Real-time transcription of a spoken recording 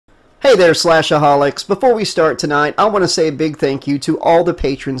Hey there, Slashaholics! Before we start tonight, I want to say a big thank you to all the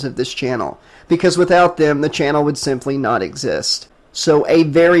patrons of this channel, because without them, the channel would simply not exist. So a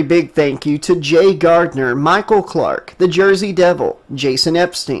very big thank you to Jay Gardner, Michael Clark, The Jersey Devil, Jason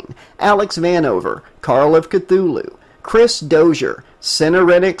Epstein, Alex Vanover, Carl of Cthulhu, Chris Dozier,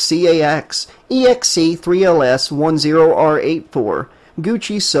 Cinerenic CAX, EXC3LS10R84,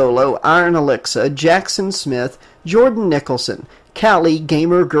 Gucci Solo, Iron Alexa, Jackson Smith, Jordan Nicholson, Callie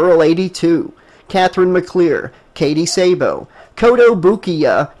Gamer Girl 82, Catherine McClear, Katie Sabo, Kodo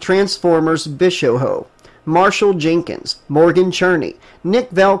Bukiya, Transformers Bishoho, Marshall Jenkins, Morgan Cherney, Nick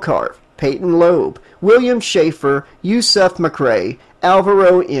Valcarv, Peyton Loeb, William Schaefer, Yusuf McRae,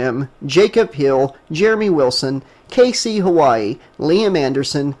 Alvaro M., Jacob Hill, Jeremy Wilson, Casey Hawaii, Liam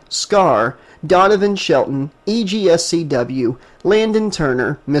Anderson, Scar, Donovan Shelton, EGSCW, Landon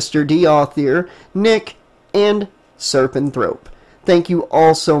Turner, Mr. D. Author, Nick, and Serpenthrop. Thank you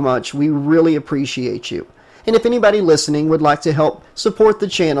all so much. We really appreciate you. And if anybody listening would like to help support the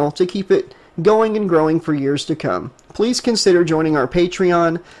channel to keep it going and growing for years to come, please consider joining our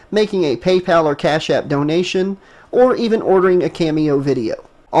Patreon, making a PayPal or Cash App donation, or even ordering a Cameo video.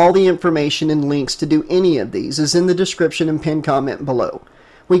 All the information and links to do any of these is in the description and pinned comment below.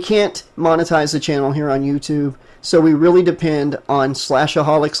 We can't monetize the channel here on YouTube, so we really depend on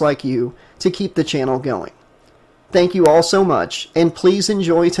slashaholics like you to keep the channel going. Thank you all so much, and please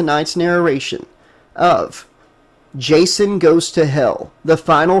enjoy tonight's narration of Jason Goes to Hell, The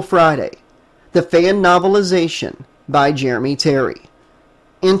Final Friday, the fan novelization by Jeremy Terry.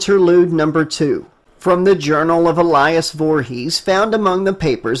 Interlude number 2, from the Journal of Elias Voorhees, found among the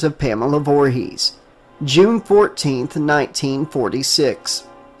papers of Pamela Voorhees, June 14th, 1946.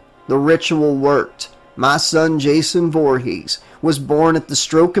 The ritual worked. My son Jason Voorhees was born at the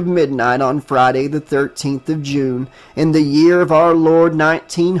stroke of midnight on Friday the 13th of June in the year of our Lord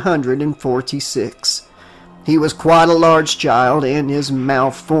 1946. He was quite a large child and is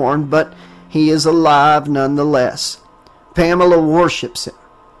malformed, but he is alive nonetheless. Pamela worships him.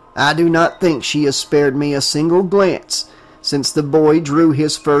 I do not think she has spared me a single glance since the boy drew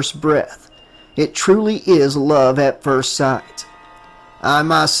his first breath. It truly is love at first sight. I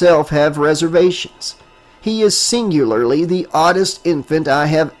myself have reservations. He is singularly the oddest infant I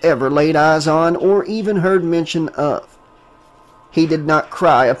have ever laid eyes on or even heard mention of. He did not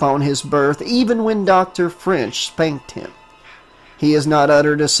cry upon his birth, even when Dr. French spanked him. He has not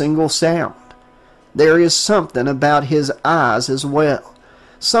uttered a single sound. There is something about his eyes as well,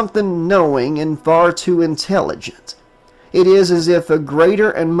 something knowing and far too intelligent. It is as if a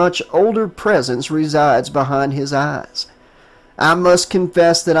greater and much older presence resides behind his eyes. I must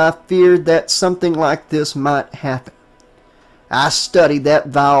confess that I feared that something like this might happen. I studied that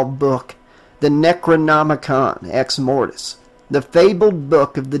vile book, the Necronomicon Ex Mortis, the fabled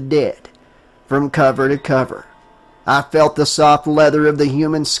book of the dead, from cover to cover. I felt the soft leather of the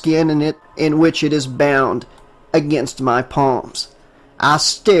human skin in which it is bound against my palms. I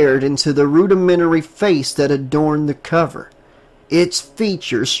stared into the rudimentary face that adorned the cover. Its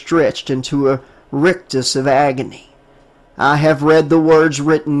features stretched into a rictus of agony. I have read the words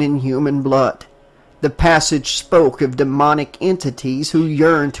written in human blood. The passage spoke of demonic entities who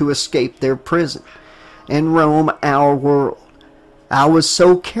yearn to escape their prison and roam our world. I was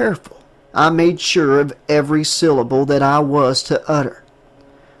so careful, I made sure of every syllable that I was to utter.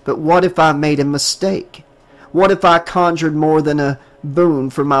 But what if I made a mistake? What if I conjured more than a boon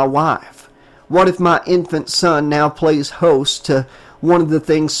for my wife? What if my infant son now plays host to one of the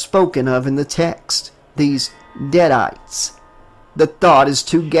things spoken of in the text, these deadites? The thought is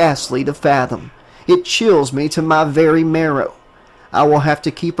too ghastly to fathom. It chills me to my very marrow. I will have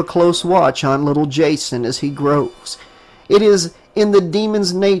to keep a close watch on little Jason as he grows. It is in the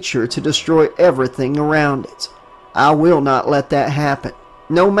demon's nature to destroy everything around it. I will not let that happen,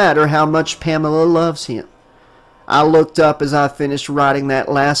 no matter how much Pamela loves him. I looked up as I finished writing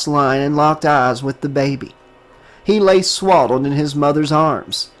that last line and locked eyes with the baby. He lay swaddled in his mother's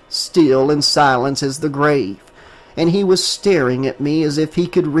arms, still and silent as the grave, and he was staring at me as if he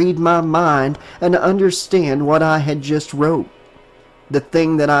could read my mind and understand what I had just wrote. The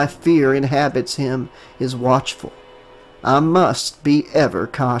thing that I fear inhabits him is watchful. I must be ever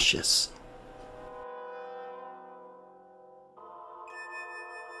cautious.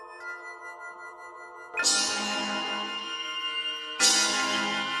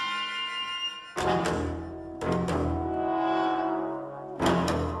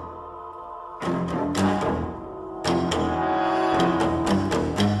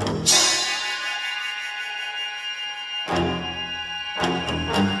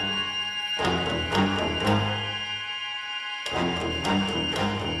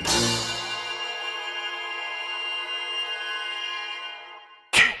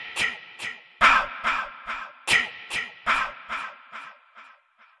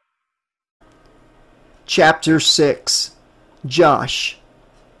 Chapter 6. Josh.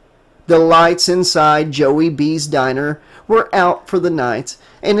 The lights inside Joey B's diner were out for the night,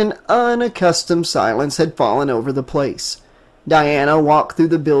 and an unaccustomed silence had fallen over the place. Diana walked through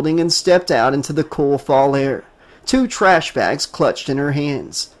the building and stepped out into the cool fall air, 2 trash bags clutched in her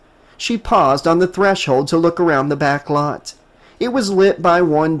hands. She paused on the threshold to look around the back lot. It was lit by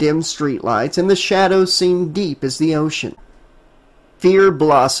one dim streetlight, and the shadows seemed deep as the ocean. Fear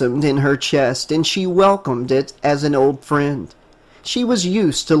blossomed in her chest, and she welcomed it as an old friend. She was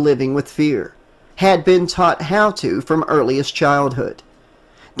used to living with fear, had been taught how to from earliest childhood.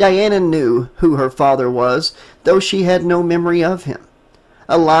 Diana knew who her father was, though she had no memory of him.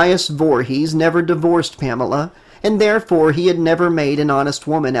 Elias Voorhees never divorced Pamela, and therefore he had never made an honest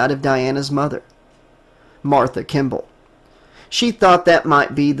woman out of Diana's mother, Martha Kimball. She thought that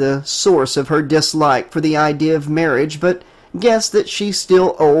might be the source of her dislike for the idea of marriage, but guessed that she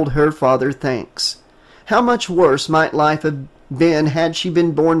still owed her father thanks. How much worse might life have been had she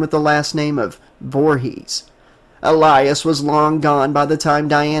been born with the last name of Voorhees? Elias was long gone by the time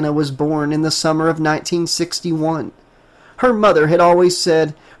Diana was born in the summer of 1961. Her mother had always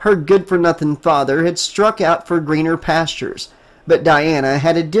said her good-for-nothing father had struck out for greener pastures, but Diana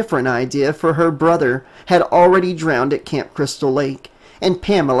had a different idea, for her brother had already drowned at Camp Crystal Lake, and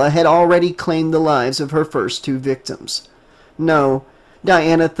Pamela had already claimed the lives of her first 2 victims. No,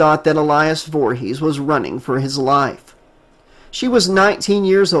 Diana thought that Elias Voorhees was running for his life. She was 19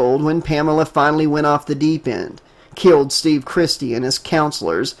 years old when Pamela finally went off the deep end, killed Steve Christie and his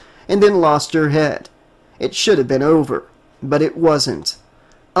counselors, and then lost her head. It should have been over, but it wasn't.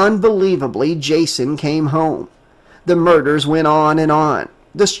 Unbelievably, Jason came home. The murders went on,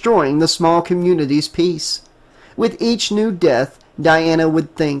 destroying the small community's peace. With each new death, Diana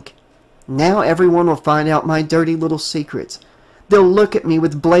would think, "Now everyone will find out my dirty little secrets. They'll look at me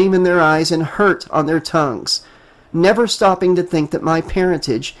with blame in their eyes and hurt on their tongues," never stopping to think that my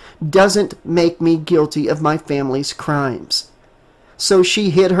parentage doesn't make me guilty of my family's crimes. So she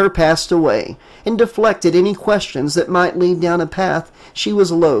hid her past away and deflected any questions that might lead down a path she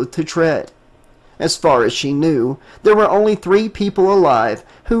was loath to tread. As far as she knew, there were only 3 people alive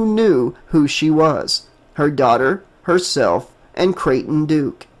who knew who she was: her daughter, herself, and Creighton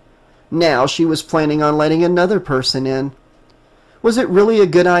Duke. Now she was planning on letting another person in. Was it really a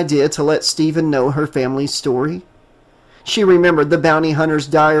good idea to let Stephen know her family's story? She remembered the bounty hunter's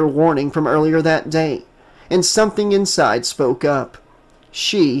dire warning from earlier that day, and something inside spoke up.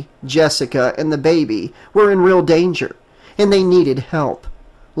 She, Jessica, and the baby were in real danger, and they needed help.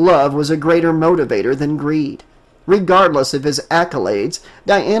 Love was a greater motivator than greed. Regardless of his accolades,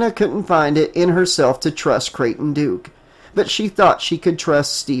 Diana couldn't find it in herself to trust Creighton Duke, but she thought she could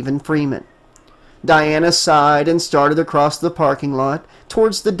trust Stephen Freeman. Diana sighed and started across the parking lot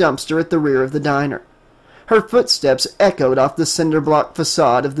towards the dumpster at the rear of the diner. Her footsteps echoed off the cinder block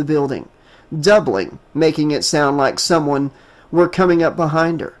facade of the building, doubling, making it sound like someone were coming up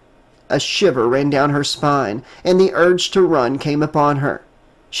behind her. A shiver ran down her spine, and the urge to run came upon her.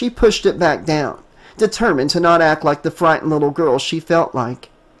 She pushed it back down, determined to not act like the frightened little girl she felt like.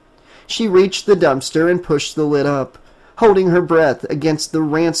 She reached the dumpster and pushed the lid up, holding her breath against the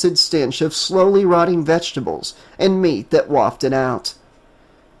rancid stench of slowly rotting vegetables and meat that wafted out.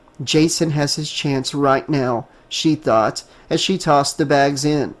 Jason has his chance right now, she thought, as she tossed the bags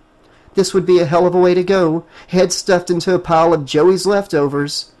in. This would be a hell of a way to go, head stuffed into a pile of Joey's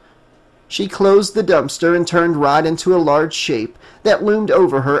leftovers. She closed the dumpster and turned right into a large shape that loomed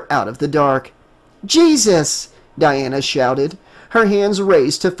over her out of the dark. "Jesus!" Diana shouted, her hands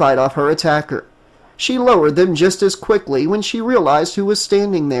raised to fight off her attacker. She lowered them just as quickly when she realized who was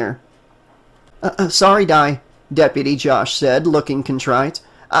standing there. Sorry, Di," Deputy Josh said, looking contrite.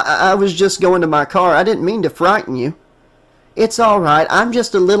 I was just going to my car. I didn't mean to frighten you." "It's all right. I'm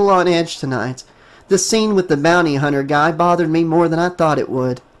just a little on edge tonight. The scene with the bounty hunter guy bothered me more than I thought it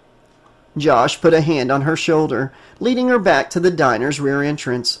would." Josh put a hand on her shoulder, leading her back to the diner's rear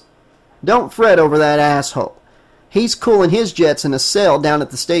entrance. "Don't fret over that asshole. He's cooling his jets in a cell down at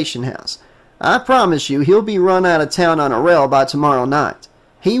the station house. I promise you he'll be run out of town on a rail by tomorrow night.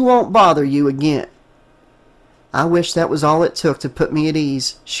 He won't bother you again." I wish that was all it took to put me at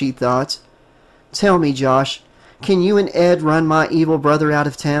ease, she thought. "Tell me, Josh, can you and Ed run my evil brother out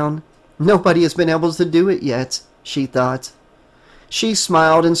of town? Nobody has been able to do it yet," she thought. She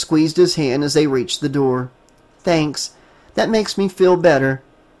smiled and squeezed his hand as they reached the door. "Thanks. That makes me feel better.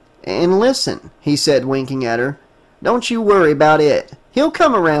 And listen," he said, winking at her, "don't you worry about Ed. He'll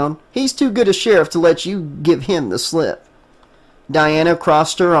come around. He's too good a sheriff to let you give him the slip." Diana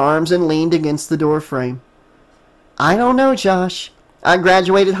crossed her arms and leaned against the doorframe. "I don't know, Josh. I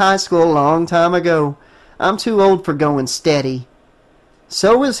graduated high school a long time ago. I'm too old for going steady."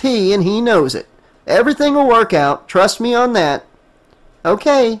 "So is he, and he knows it. Everything will work out. Trust me on that."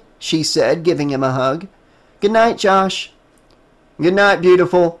 "Okay," she said, giving him a hug. "Good night, Josh." "Good night,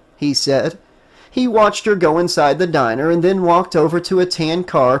 beautiful," he said. He watched her go inside the diner and then walked over to a tan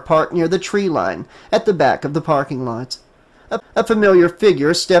car parked near the tree line at the back of the parking lot. A familiar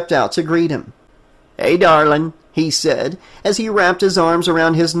figure stepped out to greet him. "Hey, darling," he said, as he wrapped his arms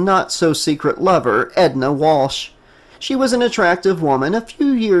around his not-so-secret lover, Edna Walsh. She was an attractive woman, a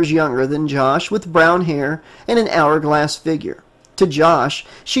few years younger than Josh, with brown hair and an hourglass figure. To Josh,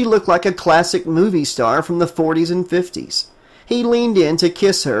 she looked like a classic movie star from the 40s and 50s. He leaned in to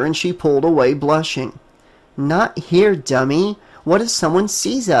kiss her, and she pulled away, blushing. "Not here, dummy. What if someone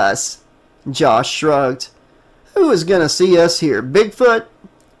sees us?" Josh shrugged. "Who is gonna see us here, Bigfoot?"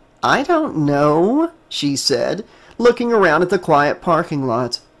 "I don't know," she said, looking around at the quiet parking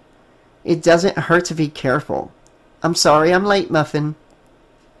lot. "It doesn't hurt to be careful. I'm sorry I'm late, Muffin."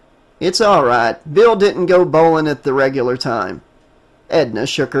 "It's all right. Bill didn't go bowling at the regular time." Edna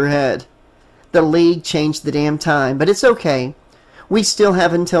shook her head. "The league changed the damn time, but it's okay. We still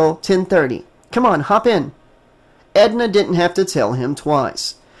have until 10:30. Come on, hop in." Edna didn't have to tell him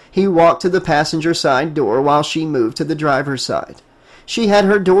twice. He walked to the passenger side door while she moved to the driver's side. She had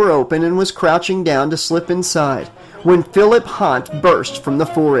her door open and was crouching down to slip inside when Philip Hunt burst from the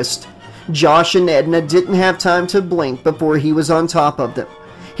forest. Josh and Edna didn't have time to blink before he was on top of them.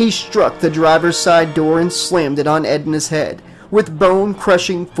 He struck the driver's side door and slammed it on Edna's head with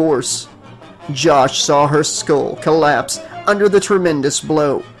bone-crushing force. Josh saw her skull collapse under the tremendous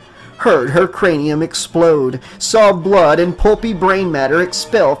blow, heard her cranium explode, saw blood and pulpy brain matter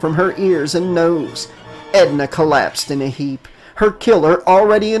expel from her ears and nose. Edna collapsed in a heap, her killer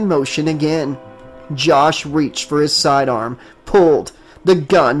already in motion again. Josh reached for his sidearm, pulled. The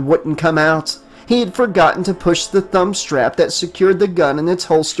gun wouldn't come out. He had forgotten to push the thumb strap that secured the gun in its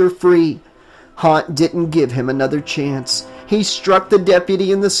holster free. Hunt didn't give him another chance. He struck the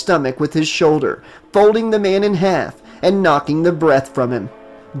deputy in the stomach with his shoulder, folding the man in half and knocking the breath from him.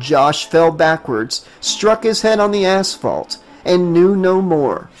 Josh fell backwards, struck his head on the asphalt, and knew no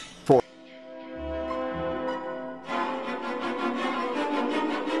more.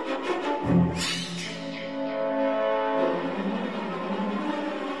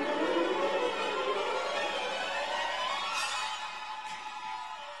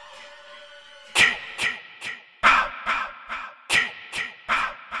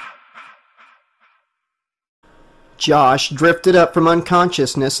 Josh drifted up from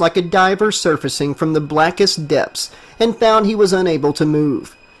unconsciousness like a diver surfacing from the blackest depths and found he was unable to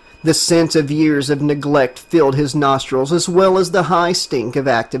move. The scent of years of neglect filled his nostrils as well as the high stink of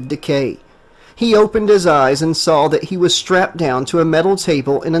active decay. He opened his eyes and saw that he was strapped down to a metal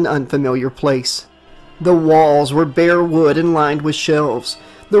table in an unfamiliar place. The walls were bare wood and lined with shelves,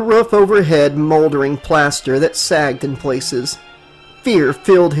 the roof overhead moldering plaster that sagged in places. Fear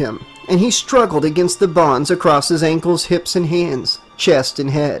filled him, and he struggled against the bonds across his ankles, hips, and hands, chest,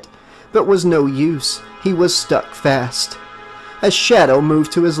 and head, but was no use. He was stuck fast. A shadow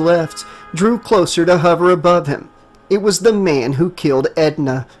moved to his left, drew closer to hover above him. It was the man who killed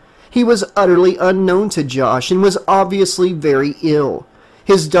Edna. He was utterly unknown to Josh and was obviously very ill.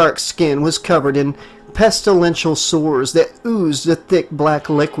 His dark skin was covered in pestilential sores that oozed a thick black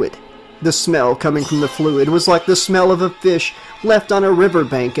liquid. The smell coming from the fluid was like the smell of a fish left on a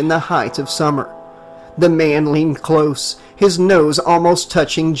riverbank in the height of summer. The man leaned close, his nose almost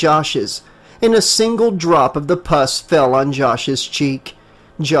touching Josh's, and a single drop of the pus fell on Josh's cheek.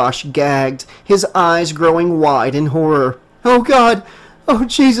 Josh gagged, his eyes growing wide in horror. "Oh God! Oh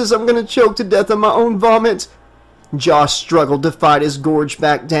Jesus, I'm gonna choke to death on my own vomit!" Josh struggled to fight his gorge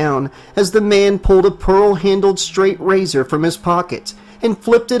back down as the man pulled a pearl-handled straight razor from his pocket and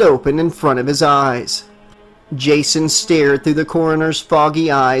flipped it open in front of his eyes. Jason stared through the coroner's foggy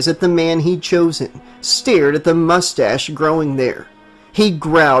eyes at the man he'd chosen, stared at the mustache growing there. He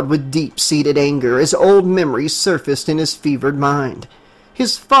growled with deep-seated anger as old memories surfaced in his fevered mind.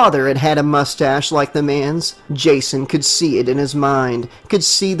 His father had had a mustache like the man's. Jason could see it in his mind, could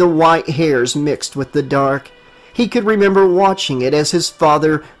see the white hairs mixed with the dark. He could remember watching it as his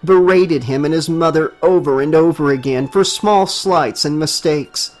father berated him and his mother over and over again for small slights and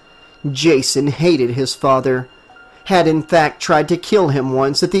mistakes. Jason hated his father, had in fact tried to kill him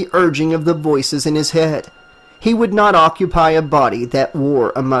once at the urging of the voices in his head. He would not occupy a body that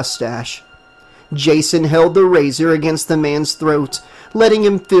wore a mustache. Jason held the razor against the man's throat, letting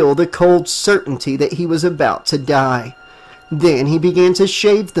him feel the cold certainty that he was about to die. Then he began to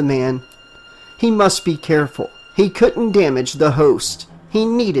shave the man. He must be careful. He couldn't damage the host. He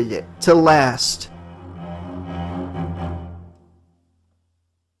needed it to last.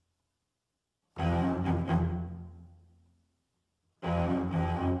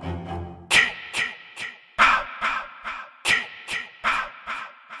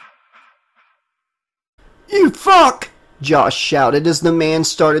 fuck!" Josh shouted as the man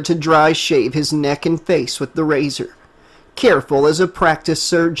started to dry shave his neck and face with the razor. Careful as a practiced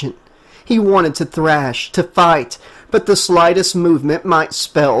surgeon, he wanted to thrash, to fight, but the slightest movement might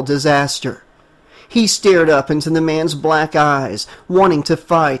spell disaster. He stared up into the man's black eyes, wanting to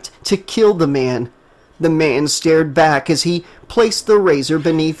fight, to kill the man. The man stared back as he placed the razor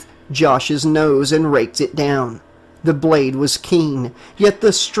beneath Josh's nose and raked it down. The blade was keen, yet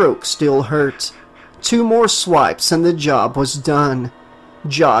the stroke still hurt. 2 more swipes and the job was done.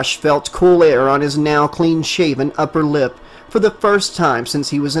 Josh felt cool air on his now clean-shaven upper lip for the first time since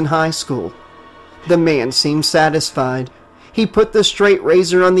he was in high school. The man seemed satisfied. He put the straight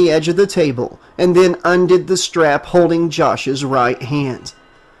razor on the edge of the table and then undid the strap holding Josh's right hand.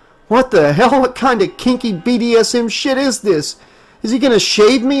 "What the hell? What kind of kinky BDSM shit is this? Is he gonna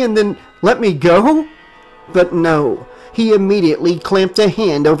shave me and then let me go?" But no, he immediately clamped a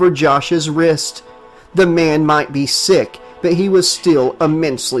hand over Josh's wrist. The man might be sick, but he was still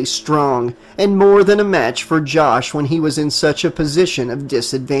immensely strong, and more than a match for Josh when he was in such a position of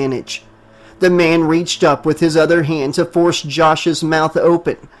disadvantage. The man reached up with his other hand to force Josh's mouth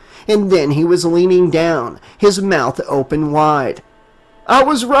open, and then he was leaning down, his mouth open wide. "I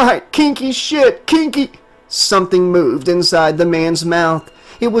was right! Kinky shit! Kinky—" Something moved inside the man's mouth.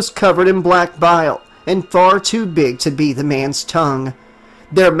 It was covered in black bile, and far too big to be the man's tongue.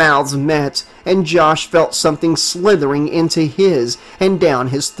 Their mouths met, and Josh felt something slithering into his and down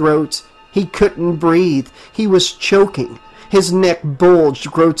his throat. He couldn't breathe. He was choking. His neck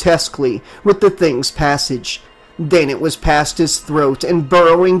bulged grotesquely with the thing's passage. Then it was past his throat and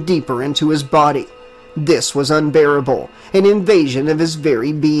burrowing deeper into his body. This was unbearable, an invasion of his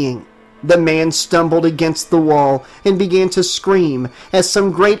very being. The man stumbled against the wall and began to scream as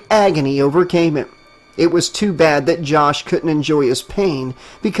some great agony overcame him. It was too bad that Josh couldn't enjoy his pain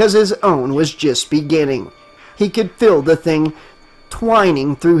because his own was just beginning. He could feel the thing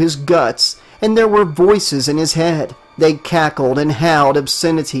twining through his guts, and there were voices in his head. They cackled and howled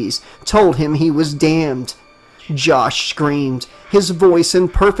obscenities, told him he was damned. Josh screamed, his voice in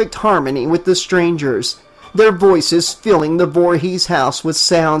perfect harmony with the strangers, their voices filling the Voorhees house with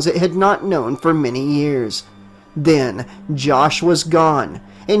sounds it had not known for many years. Then Josh was gone,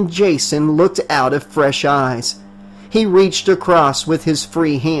 and Jason looked out of fresh eyes. He reached across with his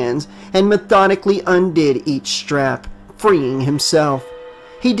free hands and methodically undid each strap, freeing himself.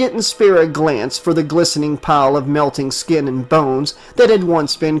 He didn't spare a glance for the glistening pile of melting skin and bones that had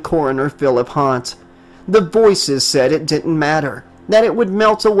once been Coroner Philip Haunt. The voices said it didn't matter, that it would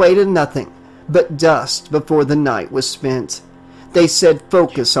melt away to nothing but dust before the night was spent. They said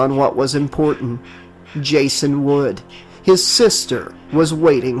focus on what was important. Jason would. His sister was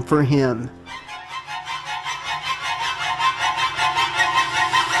waiting for him.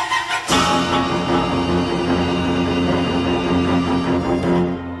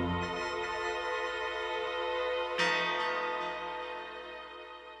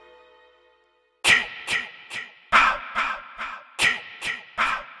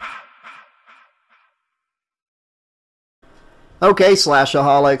 Okay,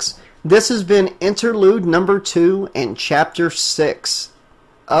 Slashaholics, this has been Interlude number 2 and Chapter 6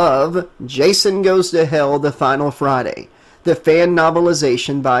 of Jason Goes to Hell the Final Friday, the fan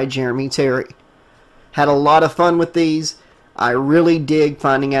novelization by Jeremy Terry. Had a lot of fun with these. I really dig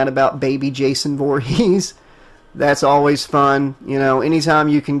finding out about baby Jason Voorhees. That's always fun. You know, anytime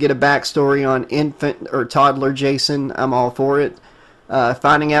you can get a backstory on infant or toddler Jason, I'm all for it.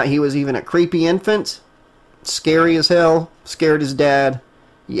 Finding out he was even a creepy infant, scary as hell, scared his dad.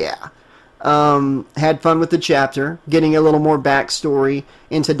 Yeah. Had fun with the chapter, getting a little more backstory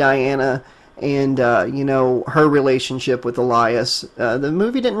into Diana and, you know, her relationship with Elias. The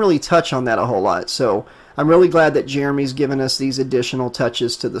movie didn't really touch on that a whole lot, so I'm really glad that Jeremy's given us these additional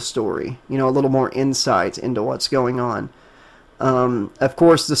touches to the story. You know, a little more insight into what's going on. Of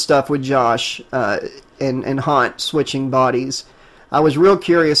course, the stuff with Josh and Haunt switching bodies. I was real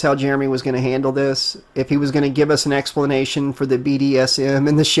curious how Jeremy was going to handle this, if he was going to give us an explanation for the BDSM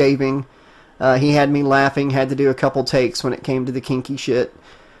and the shaving. He had me laughing, had to do a couple takes when it came to the kinky shit.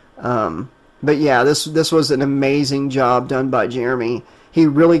 But yeah, this was an amazing job done by Jeremy. He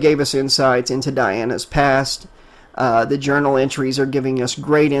really gave us insights into Diana's past. The journal entries are giving us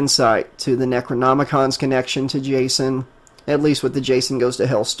great insight to the Necronomicon's connection to Jason, at least with the Jason Goes to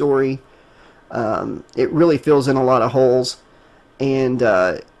Hell story. It really fills in a lot of holes. And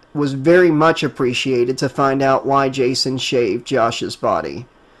was very much appreciated to find out why Jason shaved Josh's body.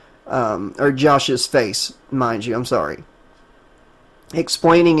 Or Josh's face, mind you, I'm sorry.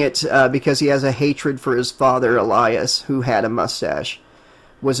 Explaining it because he has a hatred for his father, Elias, who had a mustache,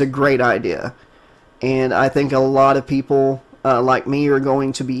 was a great idea. And I think a lot of people like me are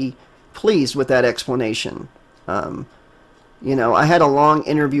going to be pleased with that explanation. You know, I had a long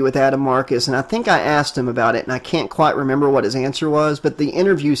interview with Adam Marcus, and I think I asked him about it, and I can't quite remember what his answer was, but the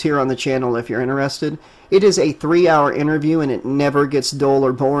interview's here on the channel if you're interested. It is a 3-hour interview, and it never gets dull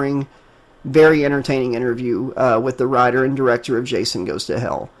or boring. Very entertaining interview with the writer and director of Jason Goes to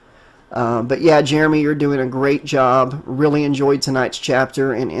Hell. But yeah, Jeremy, you're doing a great job. Really enjoyed tonight's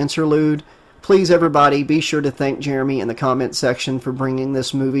chapter and interlude. Please, everybody, be sure to thank Jeremy in the comment section for bringing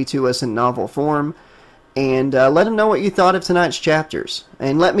this movie to us in novel form. And let him know what you thought of tonight's chapters.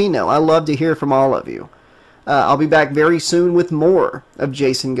 And let me know. I love to hear from all of you. I'll be back very soon with more of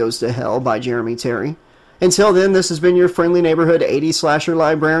Jason Goes to Hell by Jeremy Terry. Until then, this has been your friendly neighborhood 80s slasher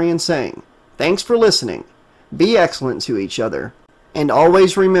librarian saying, thanks for listening, be excellent to each other, and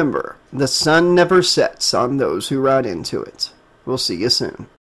always remember, the sun never sets on those who ride into it. We'll see you soon.